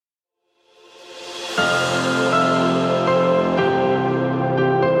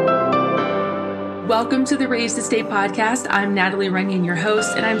Welcome to the Raised to Stay podcast. I'm Natalie Runyon, your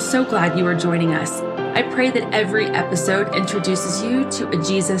host, and I'm so glad you are joining us. I pray that every episode introduces you to a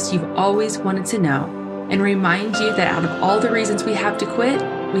Jesus you've always wanted to know and remind you that out of all the reasons we have to quit,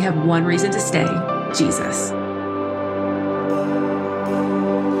 we have one reason to stay, Jesus.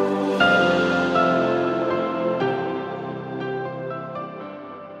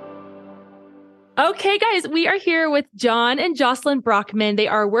 Okay, guys, we are here with John and Jocelyn Brockman. They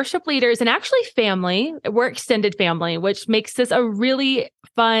are worship leaders and actually family. We're extended family, which makes this a really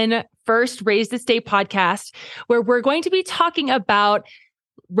fun first Raised to Stay podcast where we're going to be talking about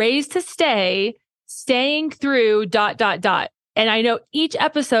Raised to Stay, staying through ... And I know each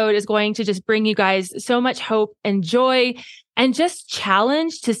episode is going to just bring you guys so much hope and joy and just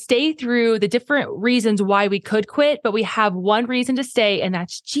challenge to stay through the different reasons why we could quit, but we have one reason to stay, and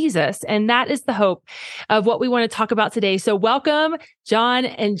that's Jesus. And that is the hope of what we want to talk about today. So welcome, John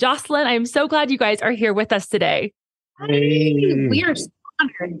and Jocelyn. I'm so glad you guys are here with us today. Hey. We are so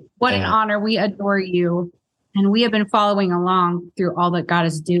honored. What an honor. We adore you. And we have been following along through all that God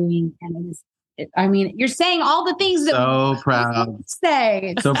is doing. And you're saying all the things that so proud.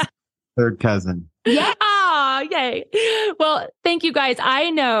 Say. So third cousin. Yeah. Yay. Well, thank you guys. I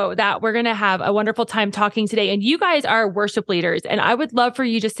know that we're going to have a wonderful time talking today, and you guys are worship leaders. And I would love for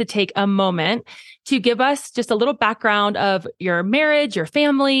you just to take a moment to give us just a little background of your marriage, your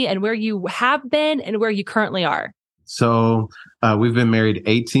family, and where you have been and where you currently are. So we've been married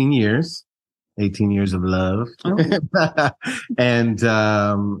 18 years of love. Oh.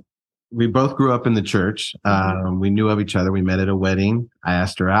 And we both grew up in the church. We knew of each other. We met at a wedding. I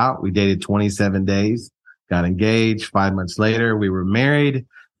asked her out. We dated 27 days, got engaged. 5 months later, we were married.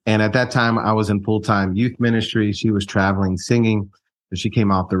 And at that time, I was in full-time youth ministry. She was traveling, singing. So she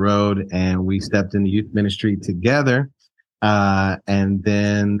came off the road and we stepped into youth ministry together. And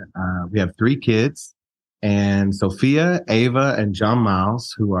then we have 3 kids. And Sophia, Ava, and John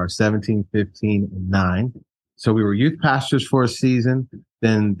Miles, who are 17, 15, and 9. So we were youth pastors for a season,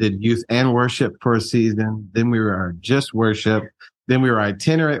 then did youth and worship for a season. Then we were just worship. Then we were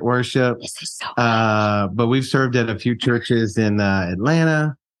itinerant worship. But we've served at a few churches in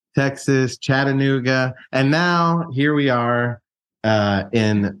Atlanta, Texas, Chattanooga. And now here we are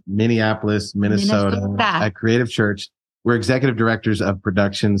in Minneapolis, Minnesota at Creative Church. We're executive directors of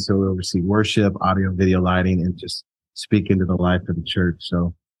production. So we oversee worship, audio, video, lighting, and just speak into the life of the church.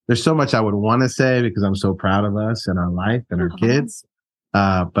 So there's so much I would want to say because I'm so proud of us and our life and our kids.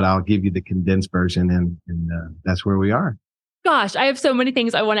 But I'll give you the condensed version and that's where we are. Gosh, I have so many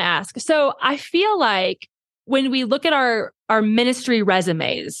things I want to ask. So I feel like when we look at our ministry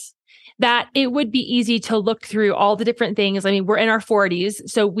resumes, that it would be easy to look through all the different things. I mean, we're in our 40s,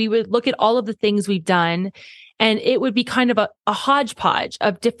 so we would look at all of the things we've done. And it would be kind of a hodgepodge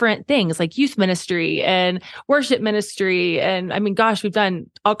of different things like youth ministry and worship ministry. And I mean, gosh, we've done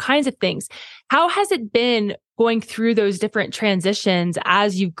all kinds of things. How has it been going through those different transitions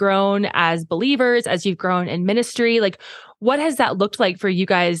as you've grown as believers, as you've grown in ministry? Like, what has that looked like for you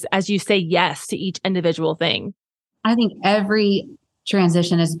guys as you say yes to each individual thing? I think every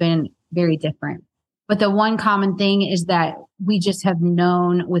transition has been very different. But the one common thing is that we just have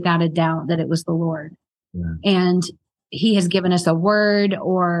known without a doubt that it was the Lord. Yeah. And he has given us a word,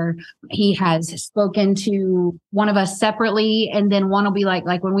 or he has spoken to one of us separately. And then one will be like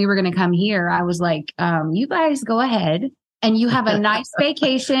when we were going to come here, I was like, you guys go ahead and you have a nice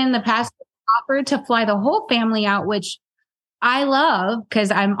vacation. The pastor offered to fly the whole family out, which I love because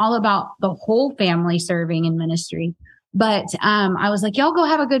I'm all about the whole family serving in ministry. But I was like, y'all go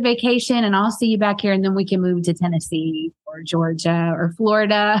have a good vacation and I'll see you back here. And then we can move to Tennessee or Georgia or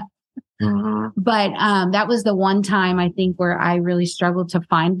Florida. Mm-hmm. But that was the one time I think where I really struggled to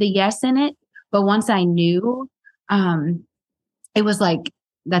find the yes in it. But once I knew, it was like,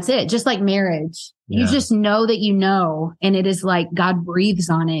 that's it. Just like marriage. Yeah. You just know that you know, and it is like God breathes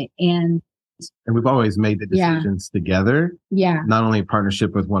on it. And we've always made the decisions together. Yeah. Not only in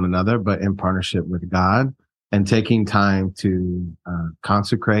partnership with one another, but in partnership with God, and taking time to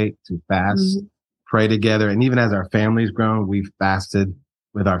consecrate, to fast, pray together. And even as our family's grown, we've fasted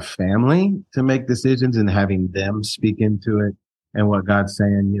with our family to make decisions and having them speak into it and what God's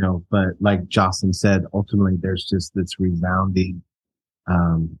saying, but like Jocelyn said, ultimately there's just this resounding,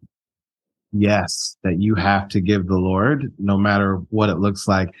 yes, that you have to give the Lord no matter what it looks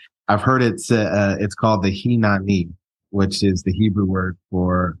like. I've heard it's called the Hinani, which is the Hebrew word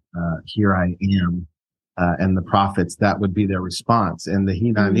for, here I am. And the prophets, that would be their response. And the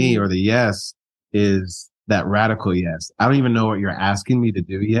Hinani or the yes is that radical yes. I don't even know what you're asking me to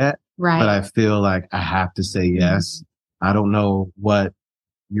do yet, right? But I feel like I have to say yes. I don't know what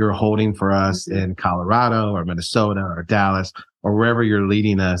you're holding for us in Colorado or Minnesota or Dallas or wherever you're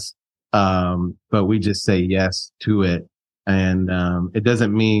leading us. But we just say yes to it. And it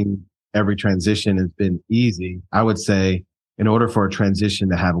doesn't mean every transition has been easy. I would say in order for a transition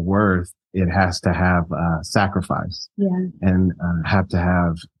to have worth, it has to have sacrifice. Yeah. And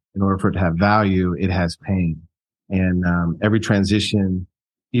in order for it to have value, it has pain. And every transition,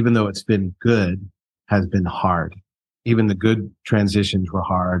 even though it's been good, has been hard. Even the good transitions were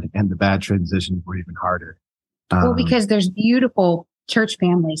hard, and the bad transitions were even harder. Well, because there's beautiful church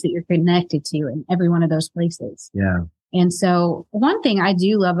families that you're connected to in every one of those places. Yeah. And so one thing I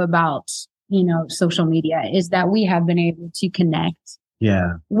do love about, social media is that we have been able to connect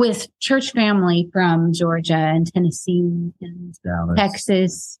with church family from Georgia and Tennessee and Dallas.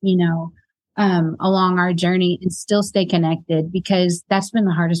 Texas, along our journey and still stay connected, because that's been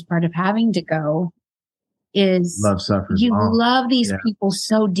the hardest part of having to go is love suffers. You love these people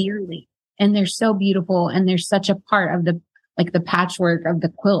so dearly, and they're so beautiful, and they're such a part of the patchwork of the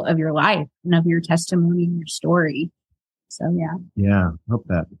quilt of your life and of your testimony and your story. So yeah, hope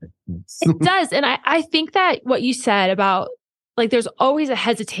that makes sense. It does. And I think that what you said about there's always a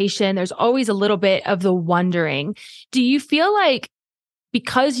hesitation, there's always a little bit of the wondering. Do you feel like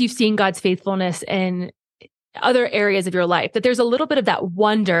because you've seen God's faithfulness in other areas of your life, that there's a little bit of that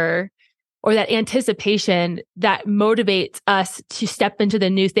wonder or that anticipation that motivates us to step into the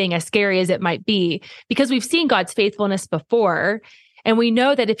new thing, as scary as it might be, because we've seen God's faithfulness before, and we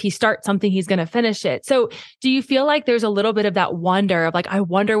know that if he starts something, he's going to finish it. So do you feel like there's a little bit of that wonder of I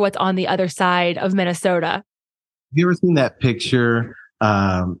wonder what's on the other side of Minnesota? Have you ever seen that picture?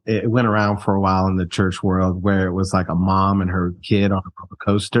 It went around for a while in the church world where it was like a mom and her kid on a roller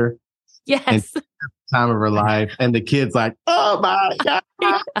coaster. Yes. Time of her life. And the kid's like, oh my God.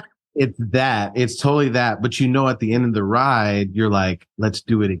 It's that. It's totally that. But at the end of the ride, you're like, let's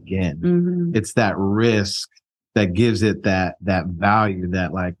do it again. Mm-hmm. It's that risk that gives it that value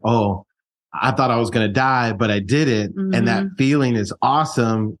that I thought I was going to die, but I didn't. Mm-hmm. And that feeling is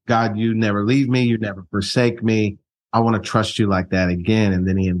awesome. God, you never leave me. You never forsake me. I want to trust you like that again. And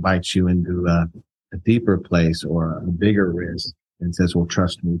then he invites you into a deeper place or a bigger risk and says, well,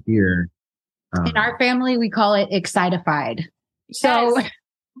 trust me here. In our family, we call it excitified. So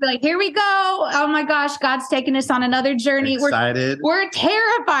here we go. Oh my gosh, God's taking us on another journey. Excited. We're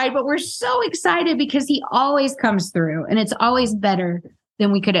terrified, but we're so excited because he always comes through, and it's always better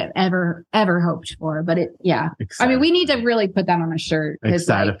than we could have ever hoped for. But Excited. I mean, we need to really put that on a shirt.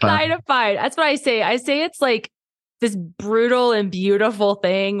 Excitified. That's what I say. I say it's this brutal and beautiful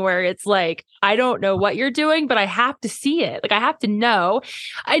thing where it's I don't know what you're doing, but I have to see it. I have to know.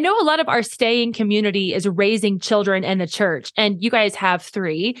 I know a lot of our staying community is raising children in the church, and you guys have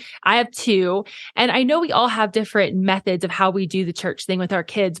 3. I have 2. And I know we all have different methods of how we do the church thing with our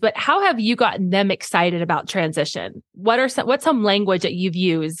kids, but how have you gotten them excited about transition? What's some language that you've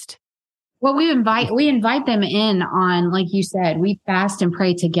used? Well, we invite them in on, like you said, we fast and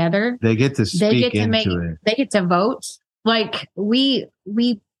pray together. They get to speak into it. They get to vote.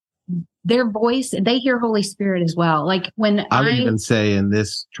 Their voice, they hear Holy Spirit as well. When I would even say in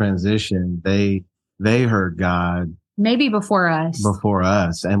this transition, they heard God maybe before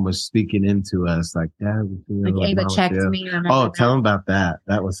us and was speaking into us Dad, we feel Ava checked me. Oh, tell them about that.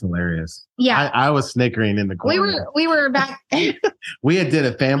 That was hilarious. Yeah. I was snickering in the corner. We were back. We did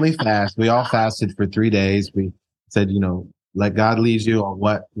a family fast. We all fasted for 3 days. We said, let God lead you on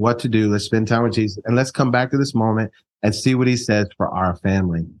what to do. Let's spend time with Jesus, and let's come back to this moment and see what he says for our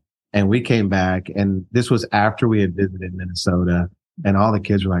family. And we came back, and this was after we had visited Minnesota, and all the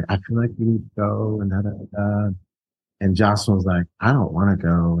kids were like, I feel like we need to go, and da-da-da. And Jocelyn was like, I don't want to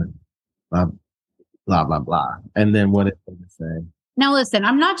go, and blah, blah, blah, blah. And then what did they say? Now, listen,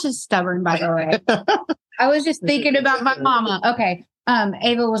 I'm not just stubborn, by the way. I was just thinking about my mama. Okay.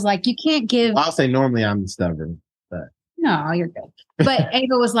 Ava was like, you can't give. I'll say normally I'm stubborn, but. No, you're good. But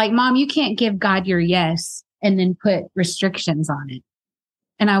Ava was like, Mom, you can't give God your yes and then put restrictions on it.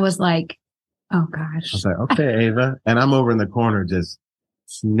 And I was like, oh gosh. I was like, okay, Ava. And I'm over in the corner just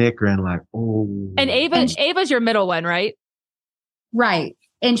snickering oh. And Ava's your middle one, right? Right.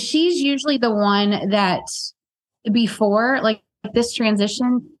 And she's usually the one that before this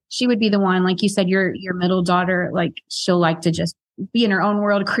transition, she would be the one, like you said, your middle daughter, she'll like to just be in her own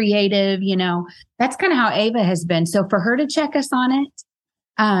world, creative, that's kind of how Ava has been. So for her to check us on it,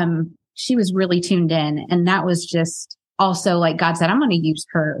 she was really tuned in. And that was just also God said, I'm going to use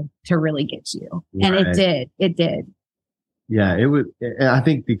her to really get you. Right. And it did. Yeah, it would. I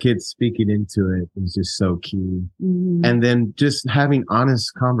think the kids speaking into it is just so key. Mm-hmm. And then just having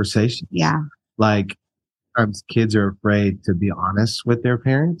honest conversations. Yeah. sometimes kids are afraid to be honest with their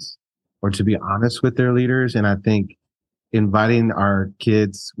parents or to be honest with their leaders. And I think inviting our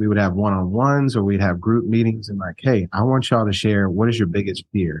kids, we would have one-on-ones or we'd have group meetings and like, hey, I want y'all to share what is your biggest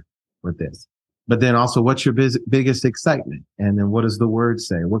fear with this? But then also what's your biggest excitement? And then what does the word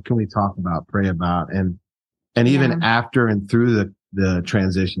say? What can we talk about, pray about? And even after and through the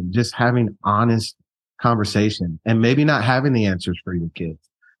transition, just having honest conversation and maybe not having the answers for your kids.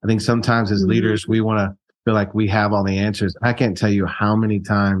 I think sometimes as leaders, we want to feel like we have all the answers. I can't tell you how many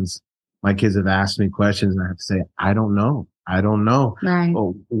times my kids have asked me questions and I have to say, I don't know. Right.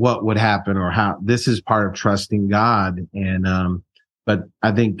 What would happen or how. This is part of trusting God. And, but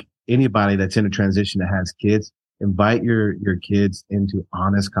I think anybody that's in a transition that has kids, invite your kids into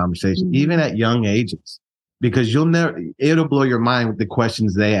honest conversation, even at young ages, because it'll blow your mind with the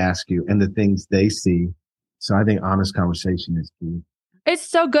questions they ask you and the things they see. So I think honest conversation is key. It's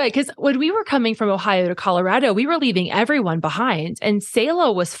so good because when we were coming from Ohio to Colorado, we were leaving everyone behind and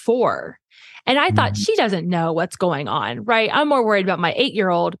Selah was 4. And I thought she doesn't know what's going on, right? I'm more worried about my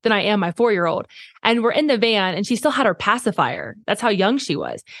 8-year-old than I am my 4-year-old. And we're in the van and she still had her pacifier. That's how young she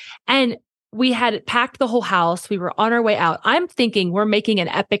was. And we had packed the whole house. We were on our way out. I'm thinking we're making an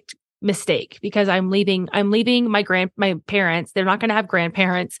epic mistake because I'm leaving my parents. They're not going to have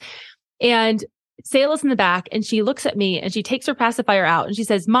grandparents. And Selah's in the back and she looks at me and she takes her pacifier out and she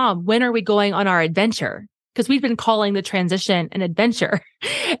says, Mom, when are we going on our adventure? Because we've been calling the transition an adventure.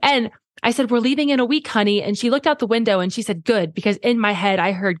 And I said, we're leaving in a week, honey. And she looked out the window and she said, good, because in my head,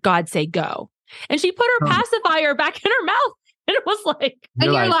 I heard God say go. And she put her pacifier back in her mouth. And it was like,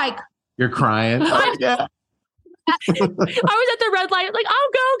 you're like, you're crying. Yeah. I was at the red light, like,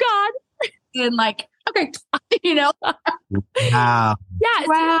 oh, go, God. And like, okay, Wow. Yeah.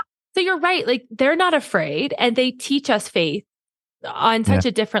 Wow. So you're right. Like they're not afraid and they teach us faith on such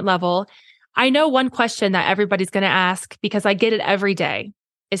a different level. I know one question that everybody's going to ask because I get it every day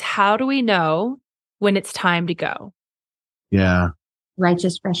is how do we know when it's time to go? Yeah.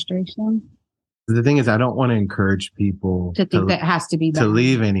 Righteous frustration. The thing is, I don't want to encourage people to think that has to be to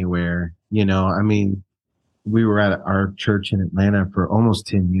leave anywhere. I mean, we were at our church in Atlanta for almost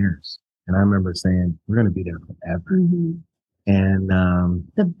 10 years. And I remember saying, we're going to be there forever. Mm-hmm. And,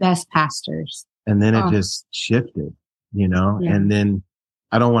 the best pastors. And then it just shifted, and then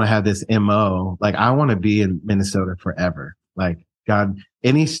I don't want to have this MO. Like I want to be in Minnesota forever. Like God,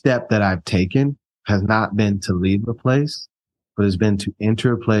 any step that I've taken has not been to leave a place, but has been to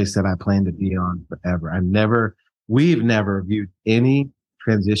enter a place that I plan to be on forever. We've never viewed any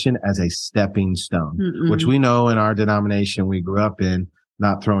transition as a stepping stone, which we know in our denomination we grew up in,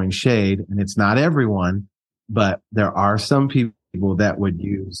 not throwing shade, and it's not everyone. But there are some people that would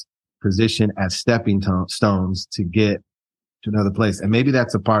use position as stepping stones to get to another place. And maybe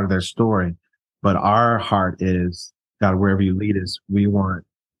that's a part of their story. But our heart is, God, wherever you lead us, we want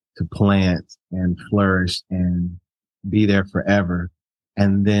to plant and flourish and be there forever.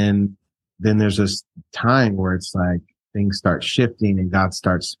 And then there's this time where it's like things start shifting and God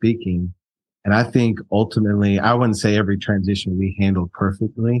starts speaking. And I think ultimately, I wouldn't say every transition we handled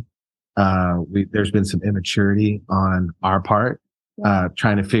perfectly. There's been some immaturity on our part,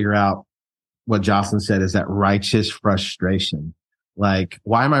 trying to figure out what Jocelyn said is that righteous frustration. Like,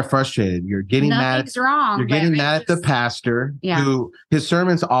 why am I frustrated? You're getting Nothing's wrong. You're getting mad at the pastor who his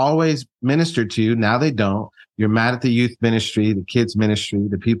sermons always ministered to you. Now they don't. You're mad at the youth ministry, the kids ministry,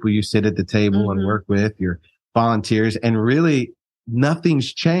 the people you sit at the table and work with, your volunteers, and really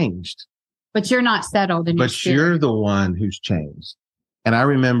nothing's changed. But you're not settled in your spirit. You're the one who's changed. And I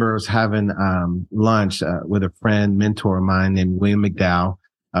remember I was having lunch with a friend, mentor of mine named William McDowell.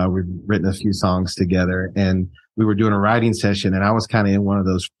 We've written a few songs together and we were doing a writing session and I was kind of in one of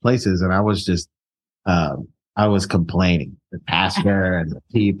those places and I was just, I was complaining, the pastor and the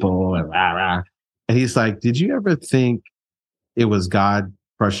people and rah, rah. And he's like, did you ever think it was God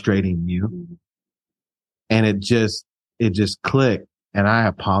frustrating you? And it just clicked and I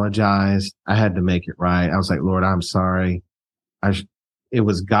apologized. I had to make it right. I was like, Lord, I'm sorry. It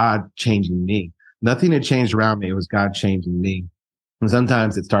was God changing me. Nothing had changed around me. It was God changing me. And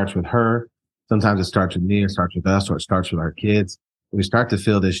sometimes it starts with her. Sometimes it starts with me. It starts with us, or it starts with our kids. We start to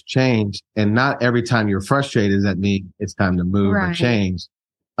feel this change. And not every time you're frustrated does that mean it's time to move or change.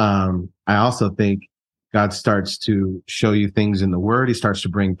 I also think God starts to show you things in the word. He starts to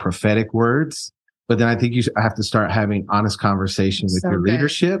bring prophetic words. But then I think you have to start having honest conversation with your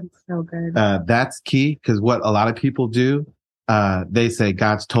leadership. So good. That's key because what a lot of people do, they say,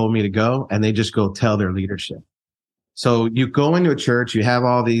 God's told me to go, and they just go tell their leadership. So you go into a church, you have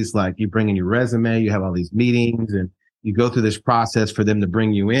all these, like, you bring in your resume, you have all these meetings, and you go through this process for them to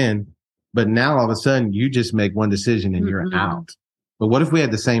bring you in. But now all of a sudden you just make one decision and you're out. But what if we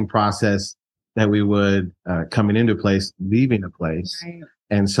had the same process that we would coming into a place, leaving a place? Right.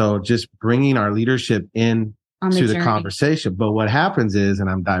 And so just bringing our leadership in to the conversation. But what happens is, and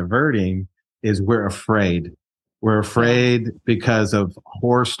I'm diverting, is we're afraid. We're afraid because of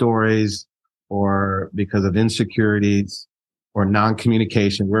horror stories or because of insecurities or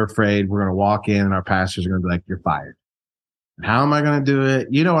non-communication. We're afraid we're going to walk in and our pastors are going to be like, you're fired. How am I going to do it?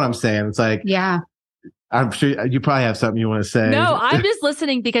 You know what I'm saying? It's like, I'm sure you probably have something you want to say. No, I'm just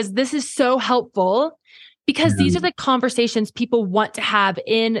listening because this is so helpful, because these are the conversations people want to have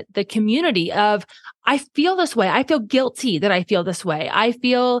in the community of, I feel this way. I feel guilty that I feel this way. I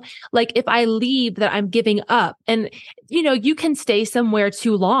feel like if I leave that I'm giving up. And, you can stay somewhere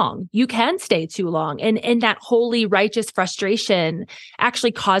too long. You can stay too long. And that holy, righteous frustration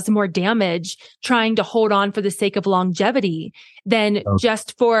actually causes more damage trying to hold on for the sake of longevity than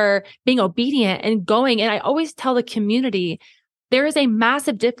just for being obedient and going. And I always tell the community, there is a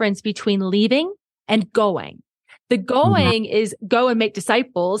massive difference between leaving and going. The going is go and make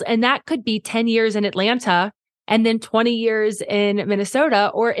disciples. And that could be 10 years in Atlanta and then 20 years in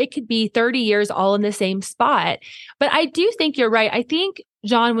Minnesota, or it could be 30 years all in the same spot. But I do think you're right. I think,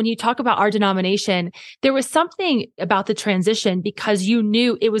 John, when you talk about our denomination, there was something about the transition because you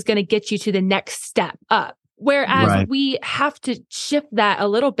knew it was going to get you to the next step up. Whereas we have to shift that a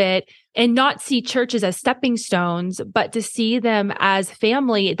little bit and not see churches as stepping stones, but to see them as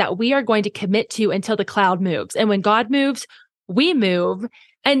family that we are going to commit to until the cloud moves. And when God moves, we move.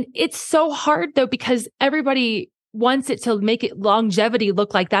 And it's so hard though, because everybody wants it to make it longevity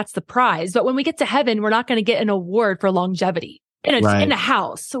look like that's the prize. But when we get to heaven, we're not going to get an award for longevity in a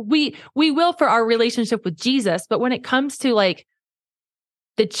house. So we will for our relationship with Jesus. But when it comes to like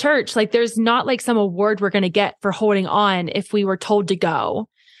the church, like there's not like some award we're going to get for holding on if we were told to go.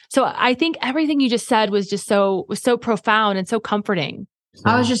 So I think everything you just said was just so profound and so comforting.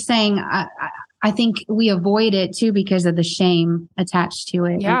 I was just saying, I think we avoid it too because of the shame attached to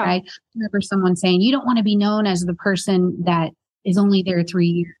it. Yeah. I remember someone saying, you don't want to be known as the person that is only there 3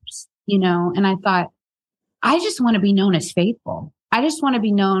 years, and I thought, I just want to be known as faithful. I just want to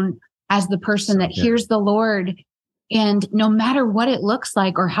be known as the person that hears the Lord. And no matter what it looks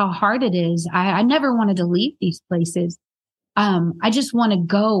like or how hard it is, I never wanted to leave these places. I just want to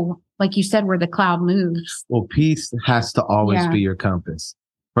go, like you said, where the cloud moves. Well, peace has to always be your compass.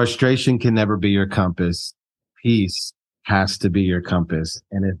 Frustration can never be your compass. Peace has to be your compass.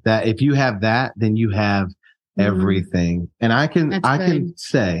 And if you have that, then you have everything. And I can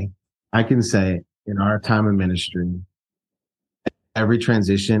say in our time of ministry, every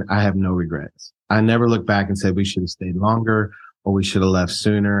transition, I have no regrets. I never look back and say we should have stayed longer or we should have left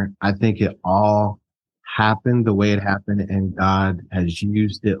sooner. I think it all happened the way it happened, and God has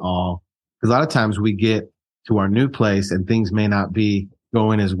used it all. Because a lot of times we get to our new place and things may not be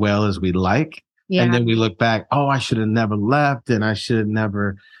going as well as we like. Yeah. And then we look back, I should have never left and I should have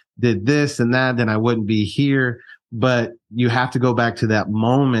never did this and that, then I wouldn't be here. But you have to go back to that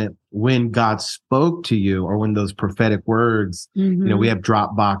moment when God spoke to you or when those prophetic words, we have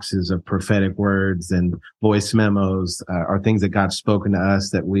drop boxes of prophetic words and voice memos are things that God's spoken to us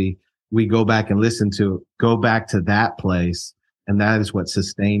that we go back and listen to, go back to that place. And that is what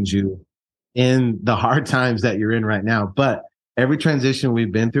sustains you in the hard times that you're in right now. But every transition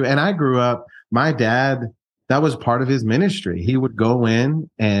we've been through, and I grew up, my dad, that was part of his ministry. He would go in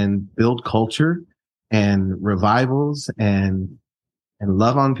and build culture and revivals and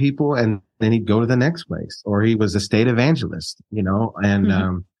love on people. And then he'd go to the next place, or he was a state evangelist,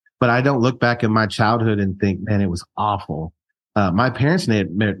 but I don't look back at my childhood and think, man, it was awful. My parents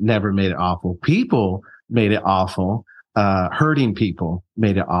never made it awful. People made it awful. Hurting people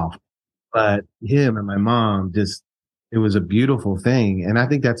made it awful. But him and my mom it was a beautiful thing. And I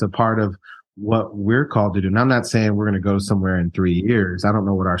think that's a part of what we're called to do. And I'm not saying we're going to go somewhere in 3 years. I don't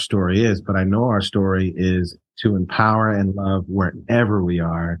know what our story is, but I know our story is to empower and love wherever we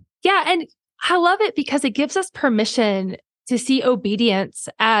are. Yeah. And I love it because it gives us permission to see obedience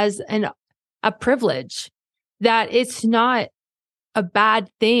as a privilege, that it's not a bad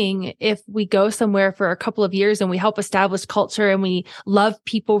thing if we go somewhere for a couple of years and we help establish culture and we love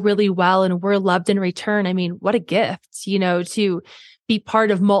people really well and we're loved in return. I mean, what a gift, to be part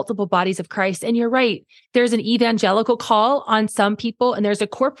of multiple bodies of Christ. And you're right. There's an evangelical call on some people and there's a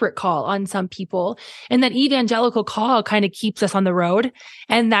corporate call on some people. And that evangelical call kind of keeps us on the road.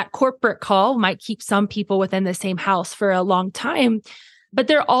 And that corporate call might keep some people within the same house for a long time, but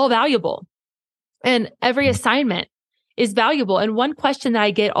they're all valuable. And every assignment is valuable. And one question that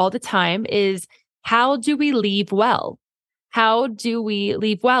I get all the time is, how do we leave well? how do we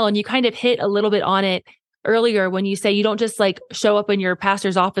leave well? And you kind of hit a little bit on it earlier when you say you don't just like show up in your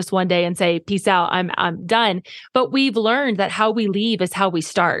pastor's office one day and say, peace out, I'm done. But we've learned that how we leave is how we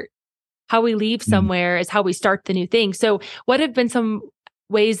start. How we leave somewhere is how we start the new thing. So what have been some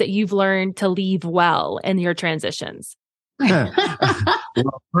ways that you've learned to leave well in your transitions?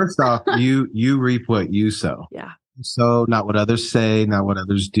 Well, first off, you reap what you sow. Yeah. So not what others say, not what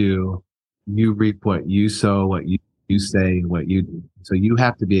others do. You reap what you sow, what you say, what you do. So you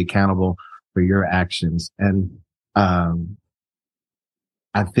have to be accountable for your actions. And I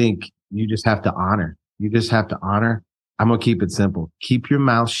think you just have to honor. You just have to honor. I'm going to keep it simple. Keep your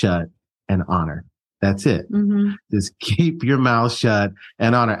mouth shut and honor. That's it. Mm-hmm. Just keep your mouth shut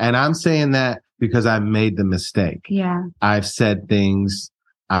and honor. And I'm saying that because I made the mistake. Yeah. I've said things.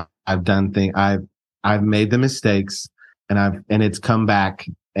 I've done things. I've made the mistakes and it's come back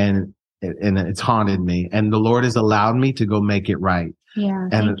and it's haunted me. And the Lord has allowed me to go make it right. Yeah.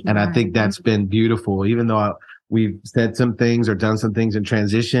 And I think that's been beautiful, even though we've said some things or done some things in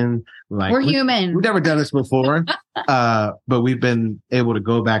transition. Like we're human. We've never done this before. But we've been able to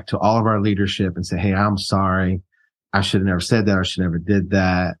go back to all of our leadership and say, hey, I'm sorry. I should have never said that. I should never did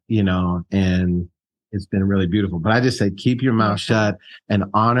that, and it's been really beautiful. But I just say, keep your mouth shut and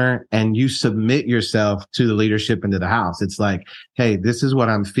honor, and you submit yourself to the leadership into the house. It's like, hey, this is what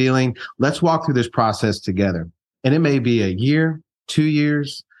I'm feeling. Let's walk through this process together. And it may be a year, 2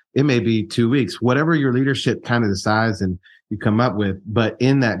 years. It may be 2 weeks, whatever your leadership kind of decides and you come up with. But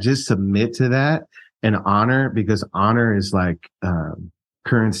in that, just submit to that and honor, because honor is like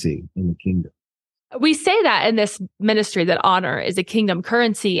currency in the kingdom. We say that in this ministry, that honor is a kingdom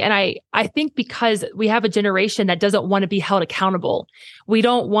currency. And I think because we have a generation that doesn't want to be held accountable. We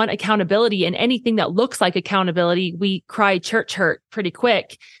don't want accountability, and anything that looks like accountability, we cry church hurt pretty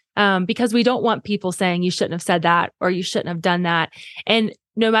quick, because we don't want people saying you shouldn't have said that or you shouldn't have done that. And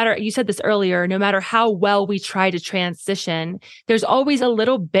no matter, you said this earlier, no matter how well we try to transition, there's always a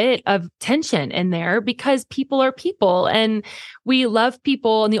little bit of tension in there because people are people and we love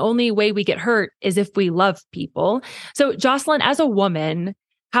people. And the only way we get hurt is if we love people. So Jocelyn, as a woman,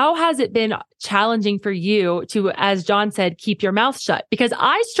 how has it been challenging for you to, as John said, keep your mouth shut? Because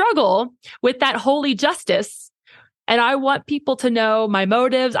I struggle with that holy justice. And I want people to know my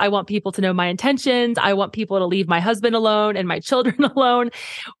motives. I want people to know my intentions. I want people to leave my husband alone and my children alone.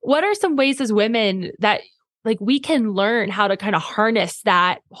 What are some ways as women that we can learn how to kind of harness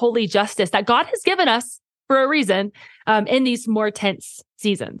that holy justice that God has given us for a reason in these more tense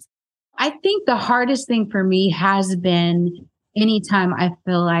seasons? I think the hardest thing for me has been anytime I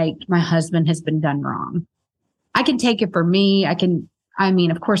feel like my husband has been done wrong. I can take it for me.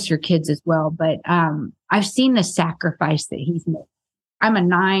 Of course, your kids as well, but I've seen the sacrifice that he's made. I'm a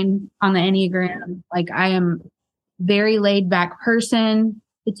 9 on the Enneagram. I am very laid back person.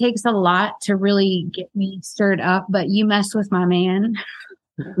 It takes a lot to really get me stirred up, but you mess with my man.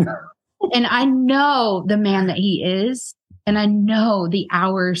 And I know the man that he is, and I know the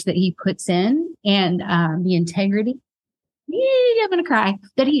hours that he puts in and the integrity. I'm going to cry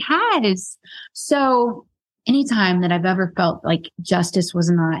that he has. So anytime that I've ever felt like justice was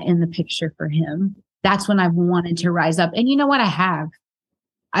not in the picture for him, that's when I've wanted to rise up. And you know what?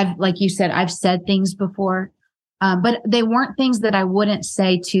 Like you said, I've said things before, but they weren't things that I wouldn't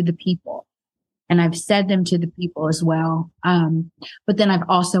say to the people. And I've said them to the people as well. But then I've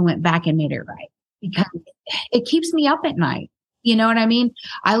also went back and made it right because it keeps me up at night. You know what I mean?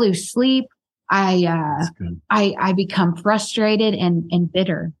 I lose sleep. I become frustrated and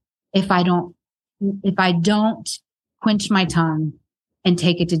bitter if I don't quench my tongue and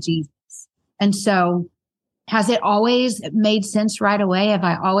take it to Jesus. And so has it always made sense right away? Have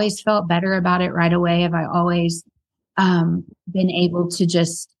I always felt better about it right away? Have I always been able to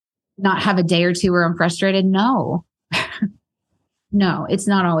just not have a day or two where I'm frustrated? No. No, it's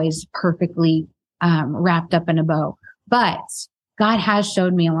not always perfectly wrapped up in a bow. But God has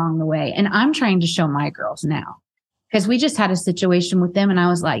showed me along the way. And I'm trying to show my girls now. Because we just had a situation with them and I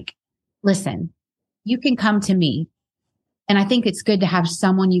was like, listen, you can come to me. And I think it's good to have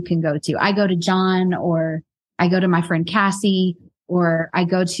someone you can go to. I go to John, or I go to my friend Cassie, or I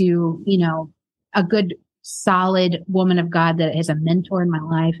go to, a good, solid woman of God that is a mentor in my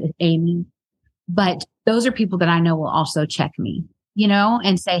life, Amy. But those are people that I know will also check me,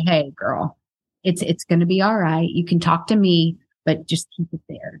 and say, hey, girl, it's going to be all right. You can talk to me, but just keep it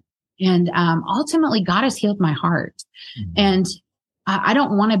there. And ultimately, God has healed my heart. Mm-hmm. And I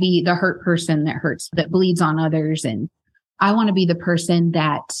don't want to be the hurt person that hurts, that bleeds on others. And I want to be the person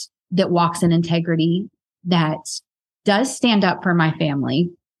that walks in integrity, that does stand up for my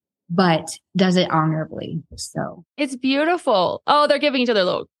family, but does it honorably. So it's beautiful. Oh, they're giving each other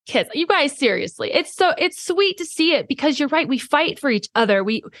little kiss. You guys, seriously. It's sweet to see it because you're right. We fight for each other.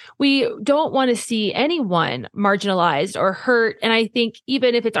 We don't want to see anyone marginalized or hurt. And I think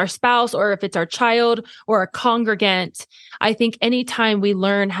even if it's our spouse or if it's our child or a congregant, I think anytime we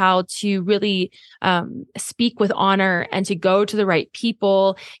learn how to really speak with honor and to go to the right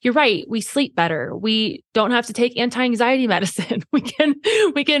people, you're right. We sleep better. We don't have to take anti-anxiety medicine. We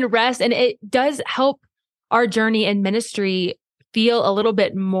can rest, and it does help our journey in ministry feel a little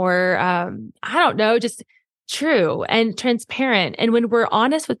bit more, just true and transparent. And when we're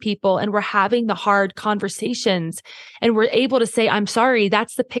honest with people and we're having the hard conversations and we're able to say, I'm sorry,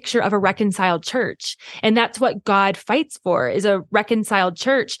 that's the picture of a reconciled church. And that's what God fights for, is a reconciled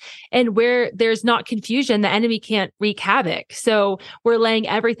church. And where there's not confusion, the enemy can't wreak havoc. So we're laying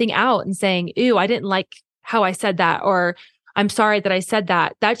everything out and saying, ooh, I didn't like how I said that, or I'm sorry that I said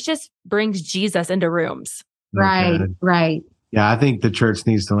that. That just brings Jesus into rooms. Right, Okay. right. Yeah, I think the church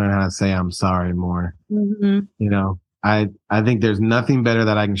needs to learn how to say I'm sorry more. Mm-hmm. You know, I think there's nothing better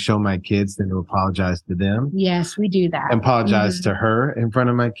that I can show my kids than to apologize to them. Yes, we do that. And apologize to her in front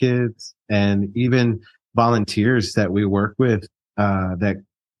of my kids, and even volunteers that we work with, that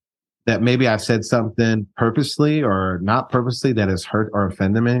maybe I've said something purposely or not purposely that has hurt or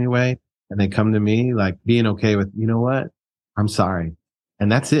offended them in any way. And they come to me, like, being okay with, you know what? I'm sorry.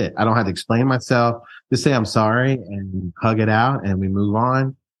 And that's it. I don't have to explain myself. Just say I'm sorry and hug it out and we move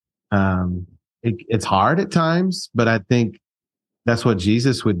on. It's hard at times, but I think that's what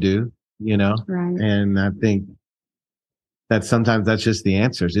Jesus would do, you know? Right. And I think that sometimes that's just the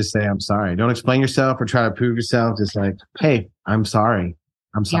answer. Just say, I'm sorry. Don't explain yourself or try to prove yourself. Just like, hey, I'm sorry.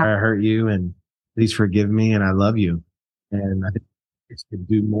 I'm sorry I hurt you, and please forgive me, and I love you. And I think if we could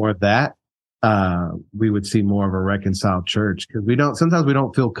do more of that, we would see more of a reconciled church, because sometimes we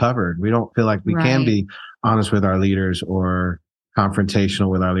don't feel covered. We don't feel like we can be honest with our leaders or confrontational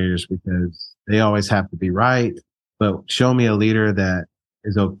with our leaders, because they always have to be right. But show me a leader that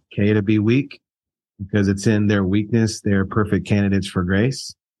is okay to be weak, because it's in their weakness, they're perfect candidates for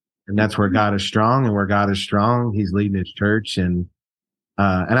grace. And that's where God is strong, and where God is strong, he's leading his church. And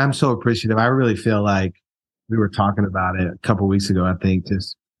I'm so appreciative. I really feel like we were talking about it a couple of weeks ago. I think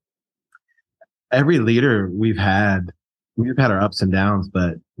just every leader we've had our ups and downs,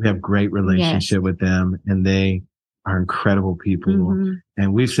 but we have great relationship with them, and they are incredible people. Mm-hmm.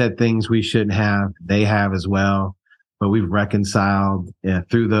 And we've said things we shouldn't have. They have as well, but we've reconciled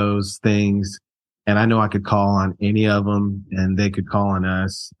through those things. And I know I could call on any of them, and they could call on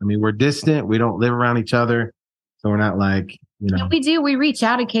us. I mean, we're distant. We don't live around each other. So we're not like, you know. No, we do. We reach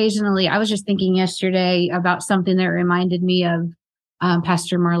out occasionally. I was just thinking yesterday about something that reminded me of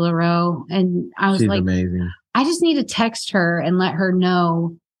Pastor Marla Rowe. And I was She's like, amazing. I just need to text her and let her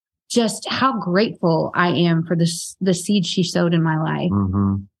know just how grateful I am for the seed she sowed in my life.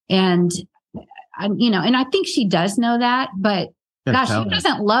 Mm-hmm. And, and I think she does know that, but gosh, she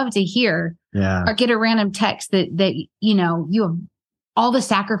doesn't love to hear or get a random text that, you have all the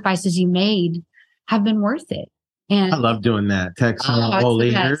sacrifices you made have been worth it. And I love doing that. Texting all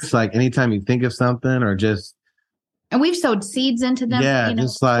leaders, like anytime you think of something or just. And we've sowed seeds into them. Yeah,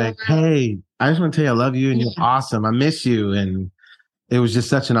 just like, hey, I just want to tell you I love you and you're awesome. I miss you. And it was just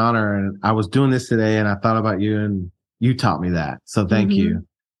such an honor. And I was doing this today and I thought about you and you taught me that. So thank you.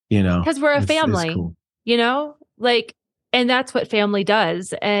 You know, because we're a family, cool. And that's what family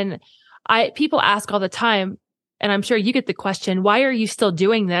does. And people ask all the time, and I'm sure you get the question, why are you still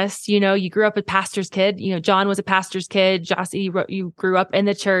doing this? You grew up a pastor's kid. John was a pastor's kid. Jossie, you grew up in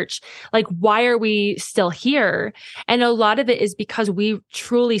the church. Like, why are we still here? And a lot of it is because we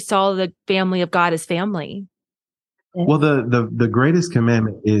truly saw the family of God as family. Well, the greatest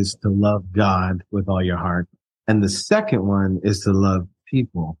commandment is to love God with all your heart. And the second one is to love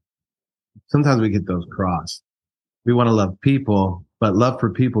people. Sometimes we get those crossed. We want to love people, but love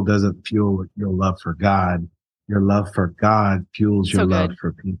for people doesn't fuel your love for God. Your love for God fuels your love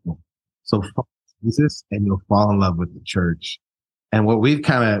for people. So follow Jesus and you'll fall in love with the church. And what we've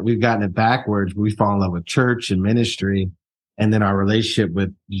gotten it backwards. We fall in love with church and ministry. And then our relationship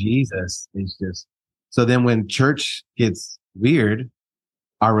with Jesus is just, so then when church gets weird,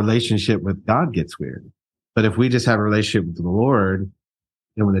 our relationship with God gets weird. But if we just have a relationship with the Lord,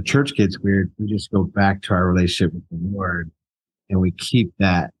 and when the church gets weird, we just go back to our relationship with the Lord and we keep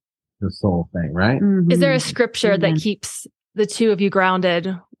that the soul thing, right? Mm-hmm. Is there a scripture that keeps the two of you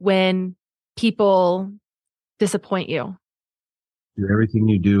grounded when people disappoint you? Everything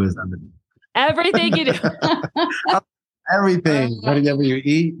you do is everything you do. Everything. Whatever you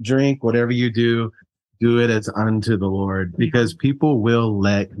eat, drink, whatever you do do it as unto the Lord, because people will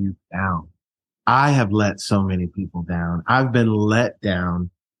let you down. I have let so many people down. I've been let down.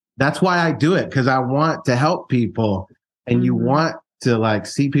 That's why I do it, because I want to help people, and you want to like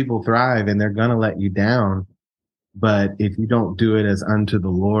see people thrive, and they're going to let you down. But if you don't do it as unto the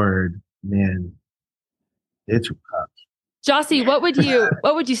Lord, man, it's rough. Jossie, what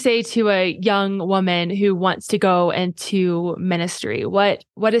would you say to a young woman who wants to go into ministry? What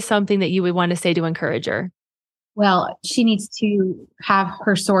is something that you would want to say to encourage her? Well, she needs to have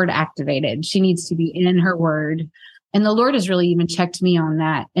her sword activated. She needs to be in her word. And the Lord has really even checked me on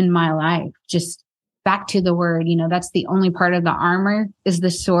that in my life. Just back to the word, that's the only part of the armor is the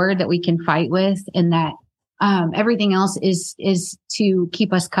sword that we can fight with, and that everything else is to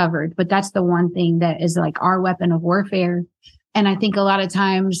keep us covered. But that's the one thing that is like our weapon of warfare. And I think a lot of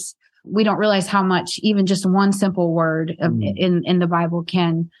times we don't realize how much even just one simple word in the Bible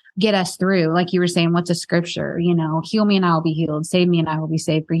can get us through. Like you were saying, what's a scripture? Heal me and I will be healed. Save me and I will be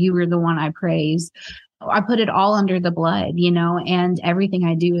saved. For you are the one I praise. I put it all under the blood, and everything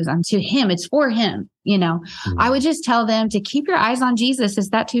I do is unto him. It's for him, I would just tell them to keep your eyes on Jesus. Is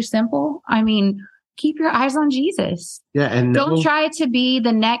that too simple? I mean, keep your eyes on Jesus. Yeah. And don't try to be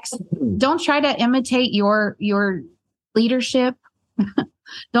the next, don't try to imitate your leadership.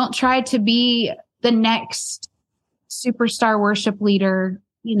 Don't try to be the next superstar worship leader,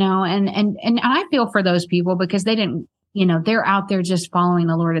 and I feel for those people because they didn't, they're out there just following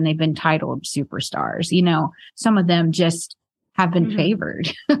the Lord and they've been titled superstars. Some of them just have been favored.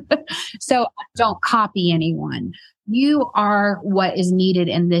 So don't copy anyone. You are what is needed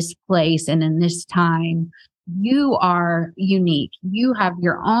in this place and in this time. You are unique. You have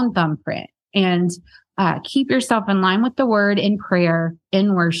your own thumbprint, and keep yourself in line with the word in prayer,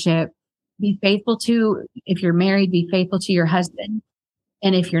 in worship. Be faithful to, if you're married, be faithful to your husband.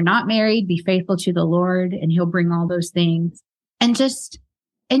 And if you're not married, be faithful to the Lord, and he'll bring all those things. And just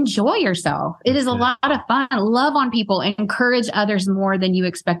enjoy yourself. It is a lot of fun. Love on people. Encourage others more than you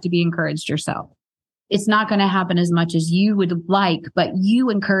expect to be encouraged yourself. It's not going to happen as much as you would like, but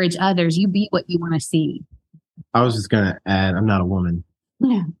you encourage others. You be what you want to see. I was just going to add, I'm not a woman.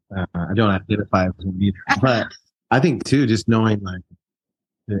 Yeah. I don't identify as a woman either. But I think too, just knowing like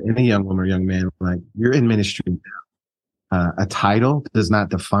any young woman or young man, like you're in ministry now. A title does not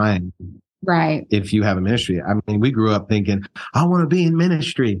define right if you have a ministry. I mean, we grew up thinking, I want to be in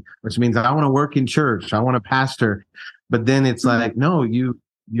ministry, which means I want to work in church. I want to pastor. But then it's like, no,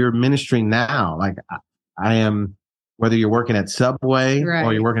 you're ministering now. Like I am, whether you're working at Subway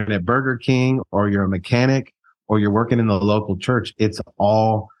or you're working at Burger King or you're a mechanic or you're working in the local church, it's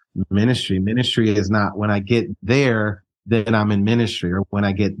all ministry. Ministry is not when I get there, then I'm in ministry, or when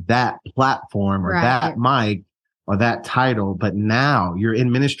I get that platform or that mic or that title. But now you're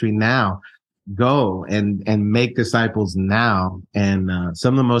in ministry now. Go and make disciples now. And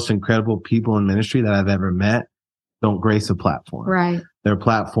some of the most incredible people in ministry that I've ever met don't grace a platform. Right. Their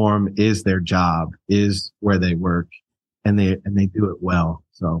platform is their job, is where they work, and they do it well.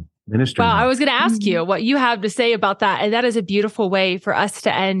 So ministry. Well, I was going to ask you what you have to say about that. And that is a beautiful way for us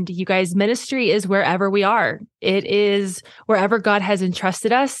to end. You guys, ministry is wherever we are. It is wherever God has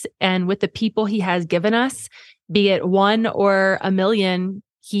entrusted us, and with the people he has given us, be it one or a million,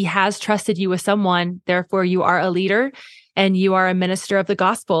 he has trusted you with someone. Therefore, you are a leader and you are a minister of the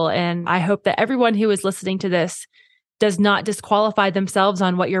gospel. And I hope that everyone who is listening to this does not disqualify themselves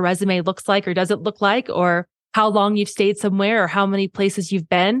on what your resume looks like or doesn't look like, or how long you've stayed somewhere or how many places you've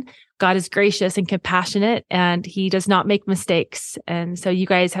been. God is gracious and compassionate, and he does not make mistakes. And so you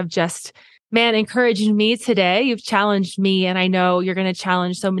guys have just, encouraged me today. You've challenged me, and I know you're going to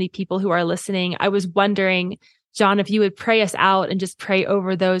challenge so many people who are listening. I was wondering, John, if you would pray us out and just pray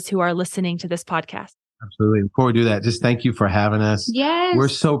over those who are listening to this podcast. Absolutely. Before we do that, just thank you for having us. Yes. We're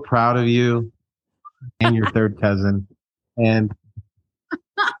so proud of you and your third cousin. And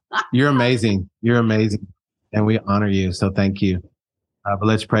you're amazing. You're amazing. And we honor you. So thank you. But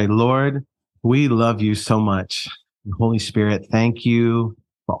let's pray. Lord, we love you so much. Holy Spirit, thank you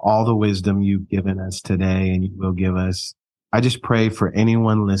for all the wisdom you've given us today and you will give us. I just pray for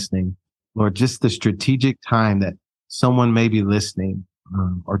anyone listening, Lord, just the strategic time that someone may be listening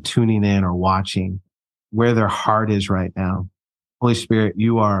or tuning in or watching, where their heart is right now. Holy Spirit,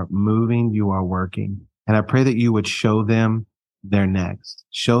 you are moving, you are working. And I pray that you would show them their next.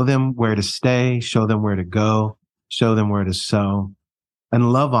 Show them where to stay, show them where to go, show them where to sow,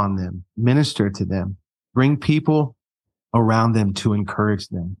 and love on them, minister to them, bring people around them to encourage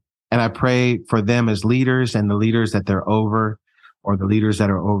them. And I pray for them as leaders and the leaders that they're over, or the leaders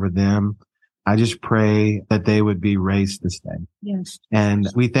that are over them. I just pray that they would be raised this day. Yes. And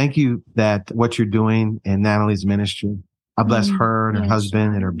we thank you that what you're doing in Natalie's ministry, I bless her and her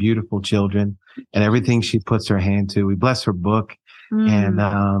husband and her beautiful children and everything she puts her hand to. We bless her book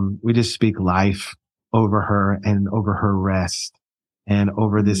and we just speak life over her and over her rest and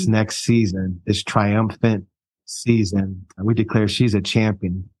over this next season, this triumphant season. We declare she's a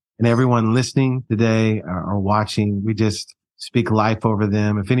champion. And everyone listening today or watching, we just speak life over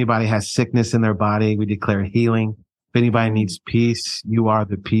them. If anybody has sickness in their body, we declare healing. If anybody needs peace, you are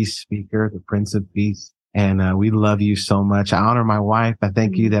the peace speaker, the Prince of Peace. And we love you so much. I honor my wife. I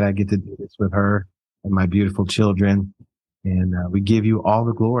thank you that I get to do this with her and my beautiful children. And we give you all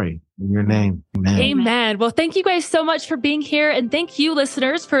the glory in your name. Amen. Amen. Well, thank you guys so much for being here. And thank you,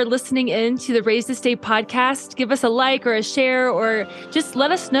 listeners, for listening in to the Raise This Day podcast. Give us a like or a share, or just let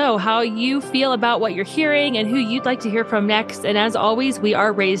us know how you feel about what you're hearing and who you'd like to hear from next. And as always, we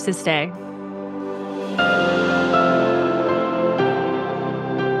are Raise This Day.